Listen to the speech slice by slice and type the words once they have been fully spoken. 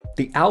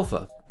The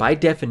alpha, by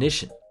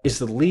definition, is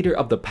the leader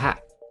of the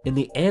pack. In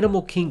the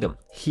animal kingdom,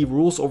 he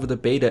rules over the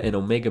beta and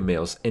omega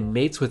males and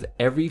mates with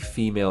every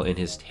female in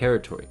his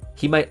territory.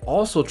 He might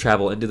also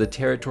travel into the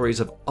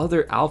territories of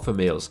other alpha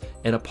males,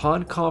 and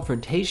upon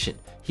confrontation,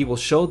 he will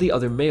show the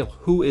other male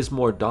who is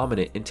more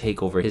dominant and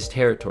take over his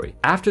territory.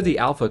 After the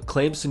alpha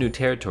claims the new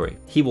territory,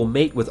 he will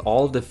mate with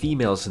all of the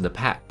females in the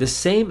pack. The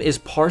same is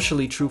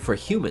partially true for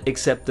humans,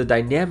 except the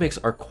dynamics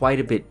are quite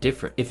a bit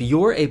different. If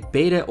you're a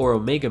beta or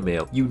omega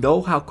male, you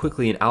know how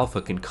quickly an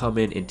alpha can come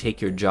in and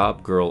take your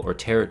job, girl, or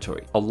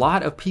territory. A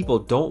lot of people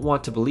don't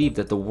want to believe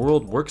that the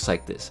world works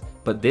like this,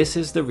 but this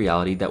is the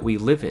reality that we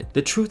live in.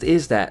 The truth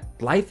is that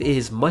life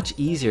is much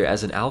easier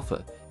as an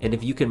alpha, and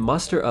if you can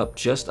muster up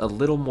just a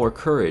little more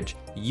courage,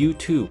 you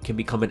too can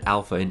become an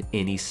alpha in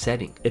any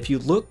setting. If you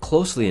look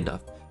closely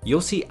enough, you'll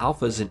see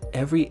alphas in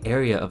every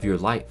area of your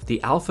life.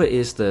 The alpha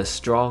is the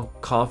strong,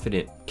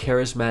 confident,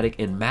 charismatic,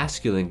 and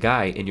masculine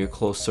guy in your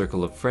close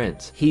circle of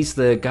friends. He's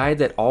the guy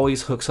that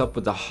always hooks up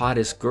with the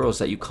hottest girls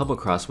that you come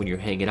across when you're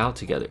hanging out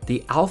together.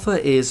 The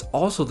alpha is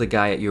also the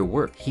guy at your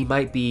work. He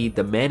might be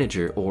the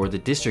manager or the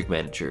district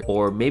manager,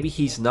 or maybe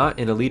he's not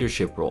in a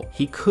leadership role.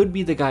 He could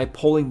be the guy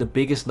pulling the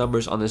biggest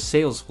numbers on the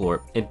sales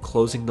floor and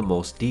closing the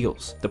most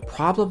deals. The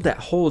problem that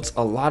holds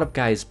a lot of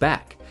guys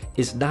back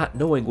is not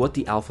knowing what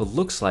the alpha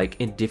looks like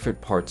in different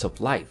parts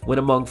of life. When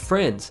among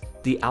friends,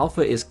 the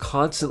alpha is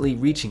constantly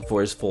reaching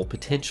for his full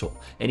potential,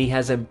 and he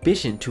has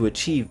ambition to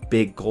achieve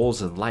big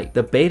goals in life.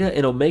 The beta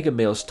and omega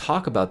males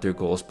talk about their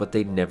goals, but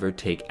they never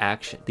take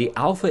action. The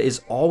alpha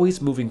is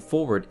always moving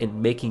forward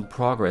and making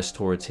progress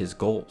towards his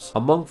goals.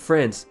 Among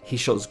friends, he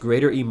shows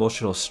greater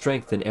emotional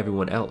strength than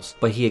everyone else,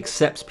 but he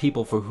accepts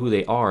people for who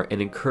they are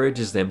and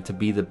encourages them to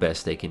be the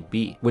best they can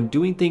be. When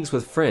doing things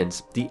with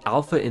friends, the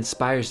alpha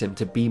inspires them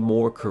to be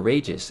more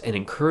courageous and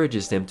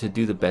encourages them to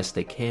do the best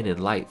they can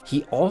in life.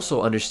 He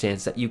also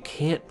understands that you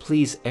can't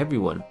please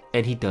everyone,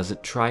 and he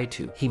doesn't try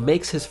to. He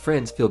makes his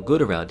friends feel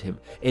good around him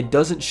and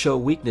doesn't show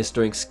weakness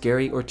during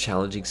scary or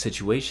challenging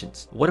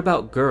situations. What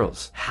about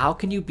girls? How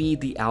can you be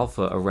the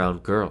alpha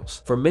around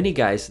girls? For many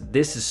guys,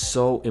 this is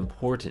so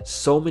important.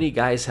 So many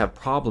guys have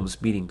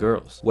problems meeting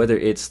girls. Whether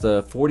it's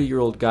the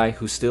 40-year-old guy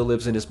who still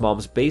lives in his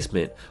mom's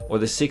basement or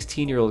the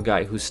 16-year-old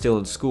guy who's still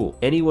in school,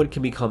 anyone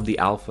can become the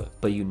alpha,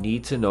 but you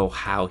need to know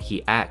how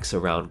he acts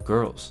around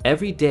girls.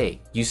 Every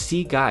day, you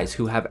see guys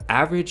who have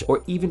average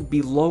or even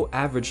below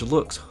average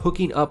looks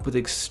hooking up with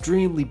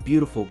extremely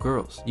beautiful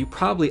girls. You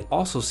probably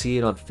also see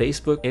it on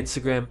Facebook,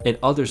 Instagram, and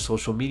other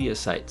social media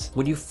sites.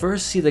 When you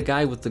first see the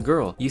guy with the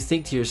girl, you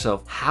think to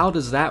yourself, how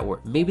does that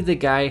work? Maybe the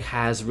guy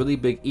has really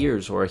big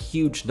ears or a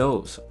huge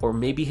nose, or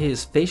maybe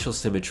his facial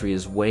symmetry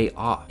is way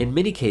off. In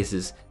many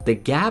cases, the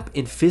gap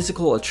in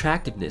physical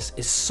attractiveness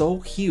is so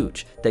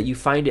huge that you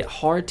find it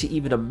hard to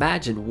even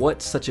imagine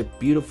what such a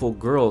beautiful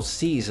girl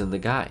sees in the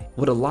guy.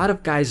 What a lot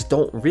of guys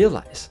don't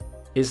realize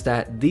is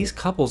that these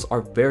couples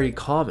are very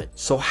common.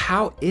 So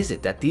how is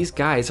it that these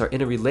guys are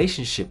in a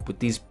relationship with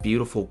these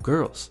beautiful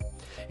girls?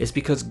 It's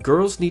because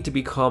girls need to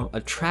become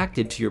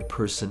attracted to your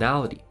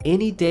personality.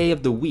 Any day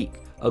of the week,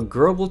 a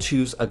girl will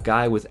choose a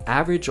guy with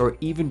average or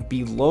even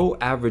below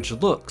average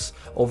looks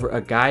over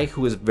a guy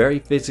who is very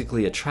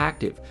physically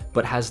attractive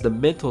but has the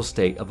mental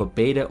state of a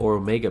beta or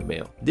omega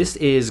male. This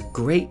is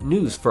great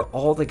news for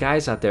all the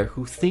guys out there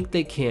who think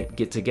they can't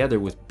get together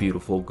with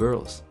beautiful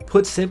girls.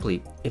 Put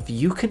simply, if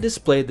you can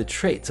display the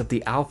traits of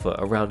the alpha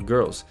around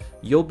girls,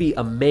 you'll be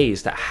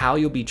amazed at how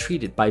you'll be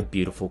treated by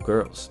beautiful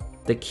girls.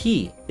 The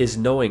key is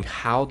knowing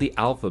how the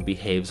alpha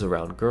behaves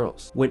around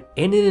girls. When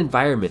in an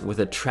environment with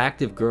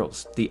attractive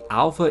girls, the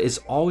alpha is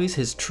always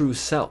his true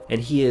self, and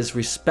he is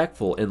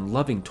respectful and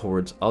loving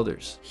towards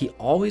others. He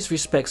always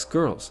respects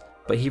girls,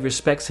 but he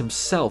respects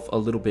himself a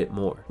little bit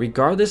more.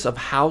 Regardless of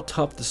how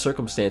tough the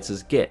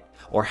circumstances get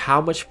or how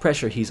much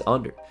pressure he's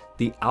under,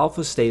 the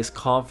alpha stays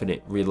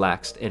confident,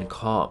 relaxed, and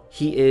calm.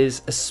 He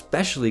is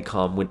especially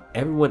calm when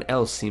everyone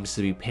else seems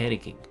to be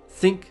panicking.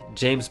 Think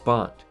James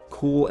Bond.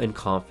 Cool and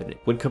confident.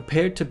 When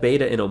compared to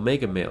beta and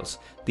omega males,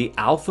 the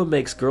alpha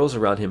makes girls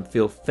around him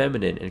feel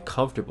feminine and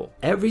comfortable.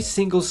 Every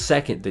single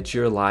second that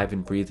you're alive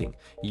and breathing,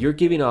 you're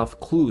giving off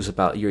clues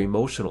about your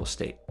emotional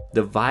state.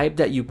 The vibe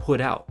that you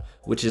put out,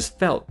 which is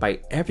felt by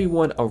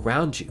everyone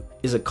around you,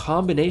 is a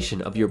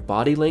combination of your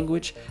body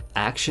language,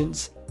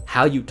 actions,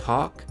 how you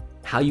talk,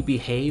 how you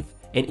behave,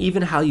 and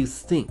even how you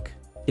think.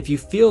 If you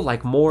feel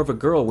like more of a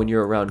girl when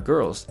you're around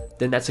girls,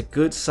 then that's a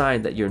good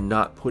sign that you're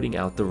not putting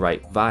out the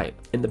right vibe.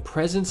 In the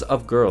presence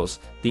of girls,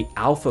 the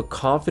alpha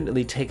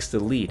confidently takes the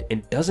lead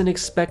and doesn't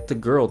expect the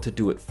girl to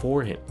do it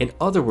for him. In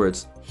other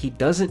words, he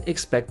doesn't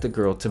expect the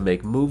girl to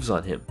make moves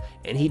on him,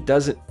 and he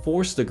doesn't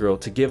force the girl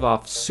to give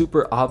off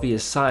super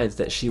obvious signs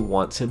that she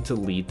wants him to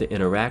lead the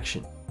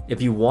interaction.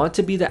 If you want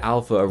to be the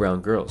alpha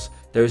around girls,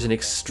 there's an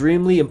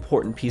extremely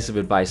important piece of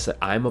advice that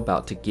I'm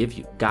about to give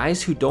you.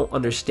 Guys who don't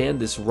understand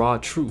this raw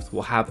truth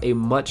will have a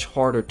much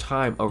harder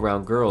time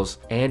around girls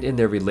and in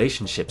their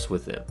relationships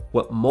with them.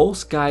 What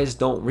most guys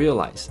don't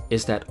realize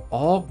is that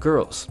all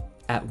girls,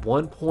 at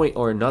one point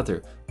or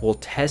another, will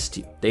test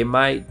you. They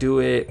might do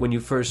it when you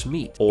first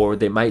meet, or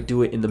they might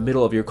do it in the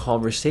middle of your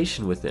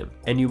conversation with them,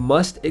 and you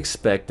must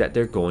expect that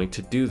they're going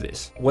to do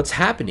this. What's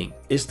happening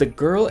is the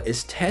girl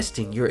is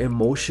testing your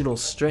emotional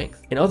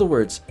strength. In other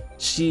words,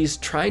 she's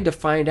trying to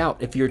find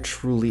out if you're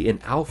truly an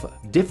alpha.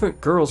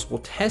 Different girls will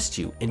test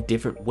you in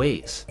different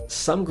ways.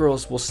 Some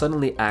girls will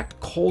suddenly act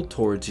cold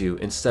towards you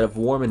instead of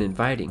warm and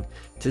inviting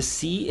to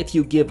see if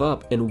you give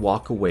up and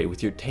walk away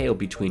with your tail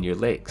between your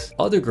legs.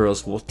 Other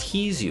girls will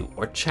tease you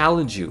or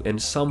challenge you in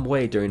some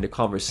way during the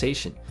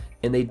conversation,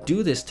 and they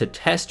do this to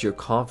test your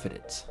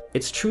confidence.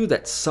 It's true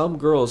that some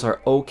girls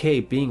are okay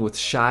being with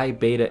shy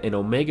beta and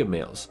omega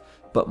males,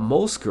 but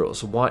most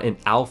girls want an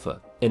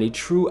alpha, and a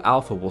true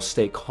alpha will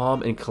stay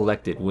calm and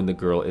collected when the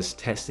girl is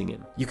testing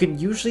him. You can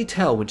usually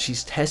tell when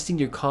she's testing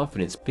your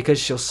confidence because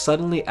she'll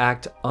suddenly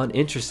act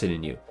uninterested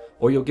in you,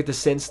 or you'll get the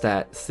sense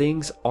that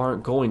things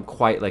aren't going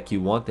quite like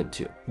you want them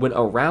to. When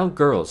around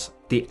girls,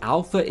 the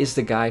alpha is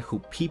the guy who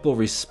people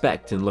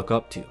respect and look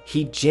up to.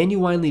 He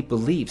genuinely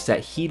believes that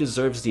he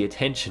deserves the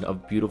attention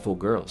of beautiful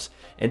girls,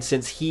 and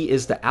since he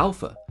is the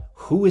alpha,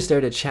 who is there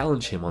to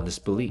challenge him on this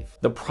belief?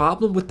 The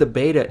problem with the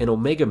beta and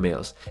omega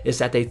males is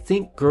that they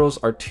think girls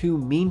are too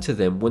mean to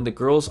them when the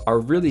girls are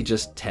really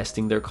just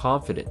testing their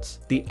confidence.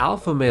 The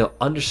alpha male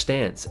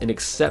understands and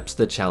accepts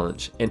the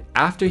challenge, and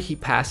after he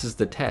passes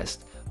the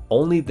test,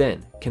 only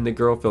then can the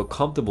girl feel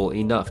comfortable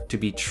enough to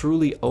be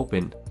truly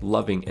open,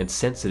 loving, and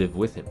sensitive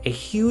with him. A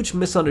huge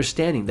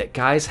misunderstanding that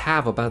guys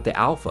have about the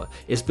alpha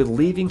is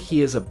believing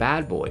he is a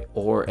bad boy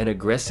or an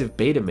aggressive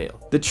beta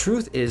male. The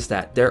truth is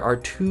that there are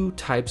two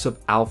types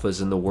of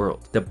alphas in the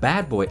world. The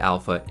bad boy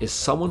alpha is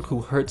someone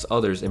who hurts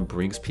others and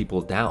brings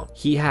people down.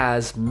 He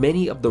has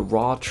many of the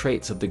raw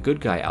traits of the good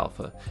guy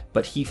alpha,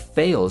 but he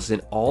fails in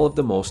all of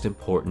the most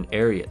important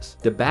areas.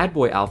 The bad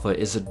boy alpha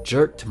is a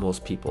jerk to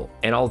most people,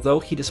 and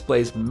although he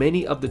displays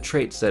many of the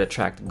traits that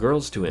attract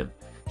girls to him,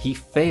 he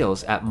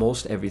fails at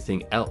most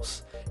everything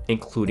else,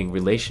 including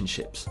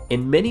relationships.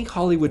 In many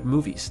Hollywood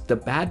movies, the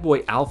bad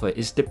boy alpha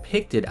is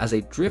depicted as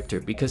a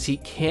drifter because he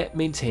can't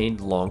maintain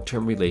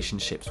long-term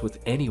relationships with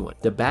anyone.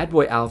 The bad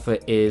boy alpha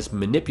is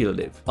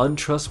manipulative,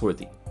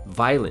 untrustworthy,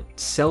 violent,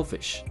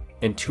 selfish,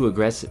 and too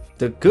aggressive.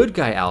 The good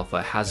guy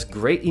alpha has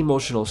great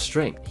emotional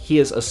strength. He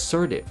is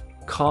assertive,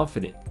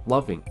 confident,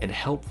 loving, and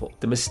helpful.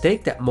 The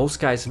mistake that most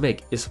guys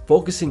make is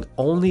focusing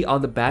only on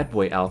the bad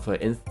boy alpha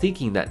and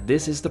thinking that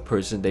this is the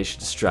person they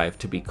should strive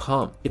to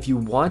become. If you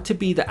want to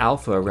be the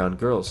alpha around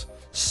girls,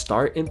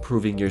 start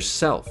improving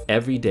yourself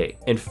every day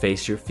and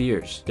face your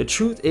fears. The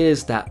truth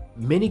is that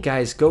many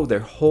guys go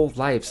their whole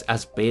lives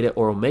as beta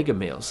or omega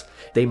males.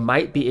 They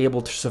might be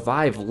able to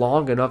survive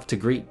long enough to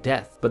greet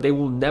death, but they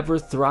will never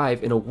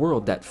thrive in a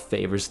world that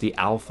favors the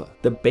alpha.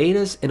 The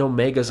betas and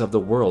omegas of the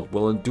world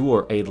will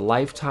endure a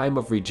lifetime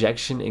of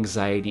rejection,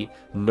 anxiety,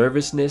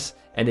 nervousness,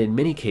 and in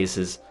many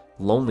cases,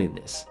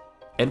 loneliness.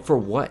 And for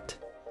what?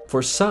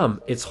 For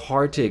some, it's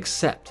hard to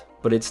accept,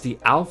 but it's the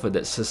alpha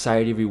that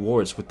society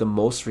rewards with the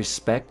most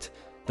respect,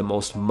 the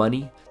most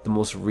money, the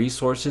most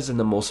resources, and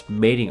the most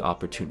mating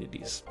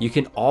opportunities. You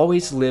can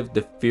always live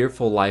the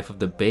fearful life of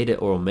the beta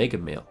or omega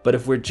male, but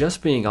if we're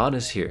just being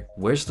honest here,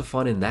 where's the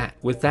fun in that?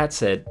 With that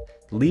said,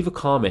 leave a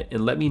comment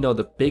and let me know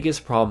the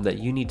biggest problem that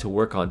you need to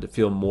work on to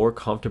feel more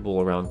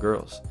comfortable around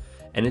girls.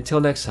 And until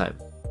next time,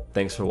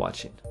 thanks for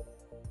watching.